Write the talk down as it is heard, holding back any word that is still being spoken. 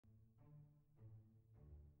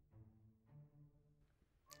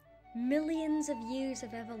millions of years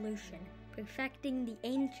of evolution, perfecting the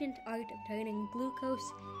ancient art of turning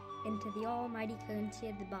glucose into the almighty currency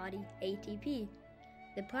of the body, ATP.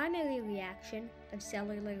 The primary reaction of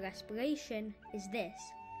cellular respiration is this.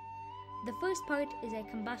 The first part is a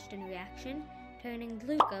combustion reaction, turning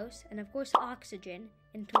glucose and of course oxygen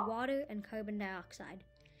into water and carbon dioxide.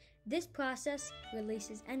 This process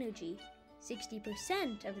releases energy.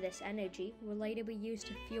 60% of this energy will later be used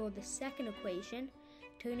to fuel the second equation,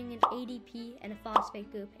 turning an ADP and a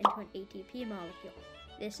phosphate group into an ATP molecule.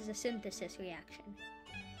 This is a synthesis reaction.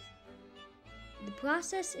 The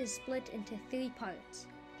process is split into three parts: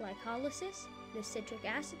 glycolysis, the citric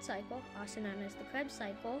acid cycle, also known as the Krebs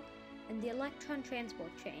cycle, and the electron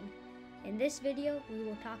transport chain. In this video, we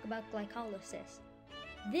will talk about glycolysis.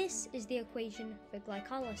 This is the equation for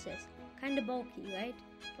glycolysis. Kinda bulky, right?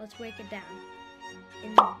 Let's break it down.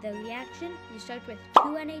 In the reaction, you start with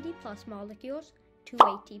 2 NAD+ molecules, 2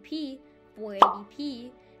 ATP, 4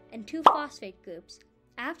 ADP, and 2 phosphate groups.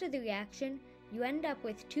 After the reaction, you end up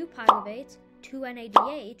with 2 pyruvates, 2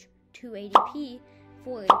 NADH, 2 ADP,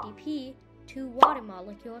 4 ATP, 2 water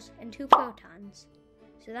molecules, and 2 protons.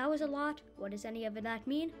 So that was a lot. What does any of that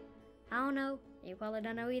mean? I don't know. You probably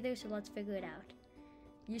don't know either, so let's figure it out.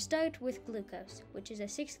 You start with glucose, which is a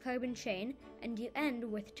 6-carbon chain, and you end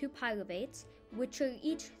with 2 pyruvates, which are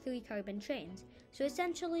each 3-carbon chains. So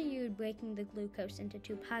essentially, you're breaking the glucose into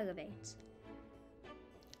 2 pyruvates.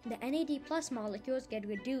 The NAD+ molecules get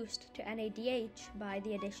reduced to NADH by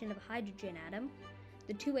the addition of a hydrogen atom.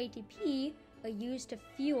 The 2 ATP are used to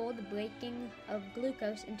fuel the breaking of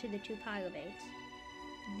glucose into the 2 pyruvates.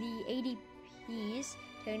 The ADPs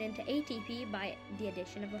turn into ATP by the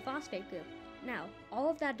addition of a phosphate group. Now, all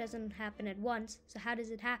of that doesn't happen at once, so how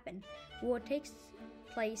does it happen? Well, it takes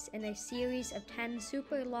place in a series of 10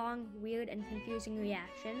 super long, weird, and confusing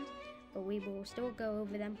reactions, but we will still go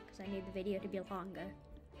over them because I need the video to be longer.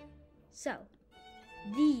 So,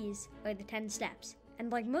 these are the 10 steps,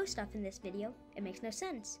 and like most stuff in this video, it makes no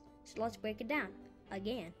sense. So let's break it down,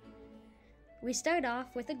 again. We start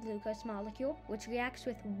off with a glucose molecule, which reacts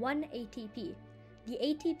with 1 ATP. The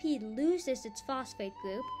ATP loses its phosphate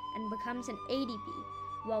group and becomes an ADP,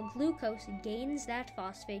 while glucose gains that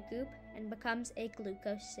phosphate group and becomes a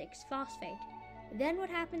glucose 6-phosphate. Then what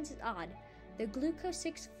happens is odd. The glucose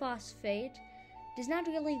 6-phosphate does not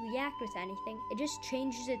really react with anything, it just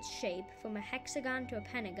changes its shape from a hexagon to a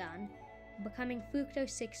pentagon, becoming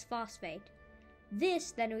fructose 6-phosphate.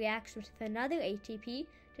 This then reacts with another ATP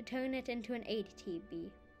to turn it into an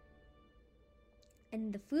ATP.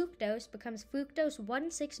 And the fructose becomes fructose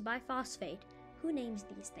 1,6-biphosphate. Who names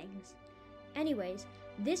these things? Anyways,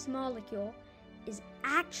 this molecule is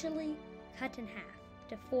actually cut in half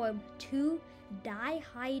to form 2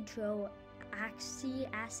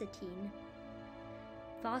 dihydroxyacetylene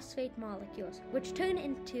phosphate molecules, which turn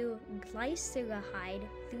into glyceraldehyde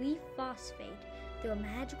 3-phosphate through a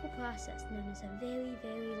magical process known as a very,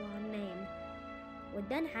 very long name. What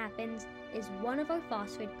then happens is one of our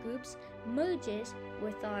phosphate groups merges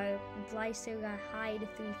with our glyceraldehyde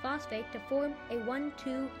 3-phosphate to form a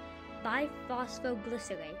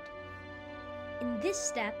 1,2-biphosphoglycerate. In this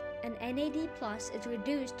step, an NAD+ is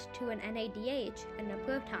reduced to an NADH and a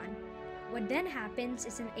proton. What then happens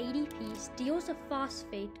is an ADP steals a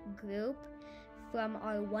phosphate group from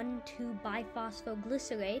our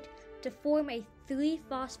 1,2-biphosphoglycerate to form a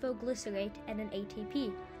 3-phosphoglycerate and an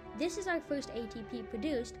ATP. This is our first ATP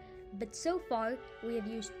produced, but so far we have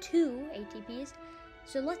used 2 ATPs,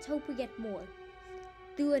 so let's hope we get more.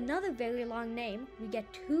 Through another very long name, we get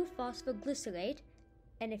 2-phosphoglycerate,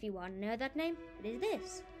 and if you want to know that name, it is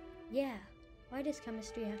this. Yeah, why does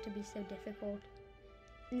chemistry have to be so difficult?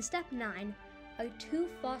 In step 9, our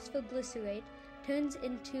 2-phosphoglycerate turns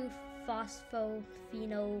into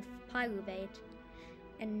phosphophenols,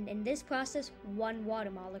 and in this process, 1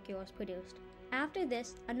 water molecule is produced. After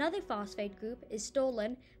this, another phosphate group is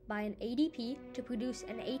stolen by an ADP to produce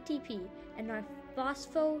an ATP, and our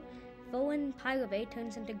phosphophonopyruvate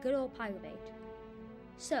turns into good old pyruvate.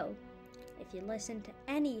 So, if you listen to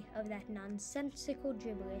any of that nonsensical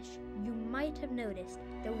gibberish, you might have noticed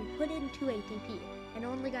that we put in 2 ATP and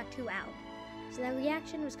only got 2 out. So that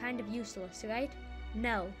reaction was kind of useless, right?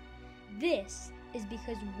 No. This is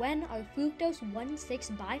because when our fructose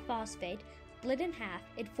 1,6-biphosphate split in half,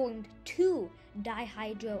 it formed 2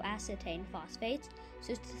 dihydroacetane phosphates,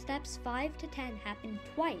 so steps 5 to 10 happened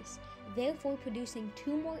twice, therefore producing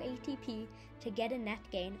 2 more ATP to get a net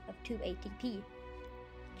gain of 2 ATP.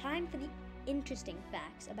 Time for the interesting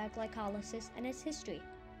facts about glycolysis and its history.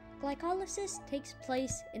 Glycolysis takes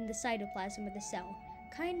place in the cytoplasm of the cell,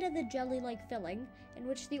 kinda the jelly-like filling in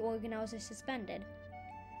which the organelles are suspended.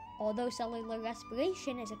 Although cellular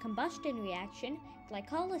respiration is a combustion reaction,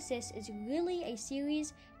 glycolysis is really a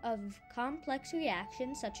series of complex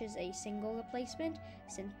reactions such as a single replacement,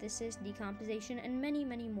 synthesis, decomposition, and many,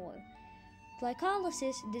 many more.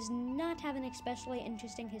 Glycolysis does not have an especially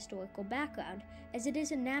interesting historical background, as it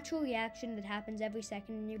is a natural reaction that happens every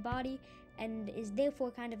second in your body and is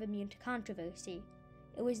therefore kind of immune to controversy.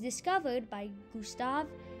 It was discovered by Gustav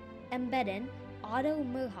Embeden, Otto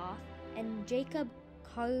Merhoff, and Jacob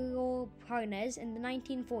Carl Parnes in the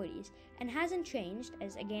 1940s, and hasn't changed,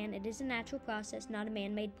 as again it is a natural process, not a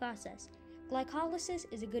man-made process. Glycolysis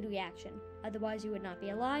is a good reaction, otherwise you would not be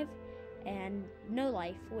alive, and no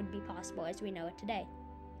life would be possible as we know it today.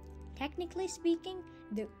 Technically speaking,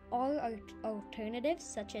 there are alternatives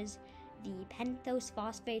such as the penthose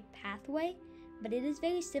phosphate pathway, but it is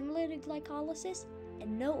very similar to glycolysis,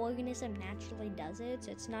 and no organism naturally does it,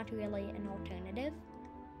 so it's not really an alternative.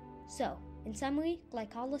 So, in summary,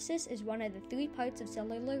 glycolysis is one of the 3 parts of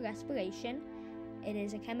cellular respiration. It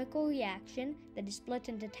is a chemical reaction that is split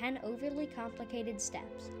into 10 overly complicated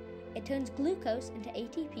steps. It turns glucose into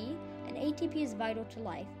ATP, and ATP is vital to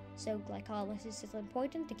life, so glycolysis is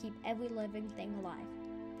important to keep every living thing alive.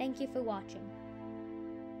 Thank you for watching.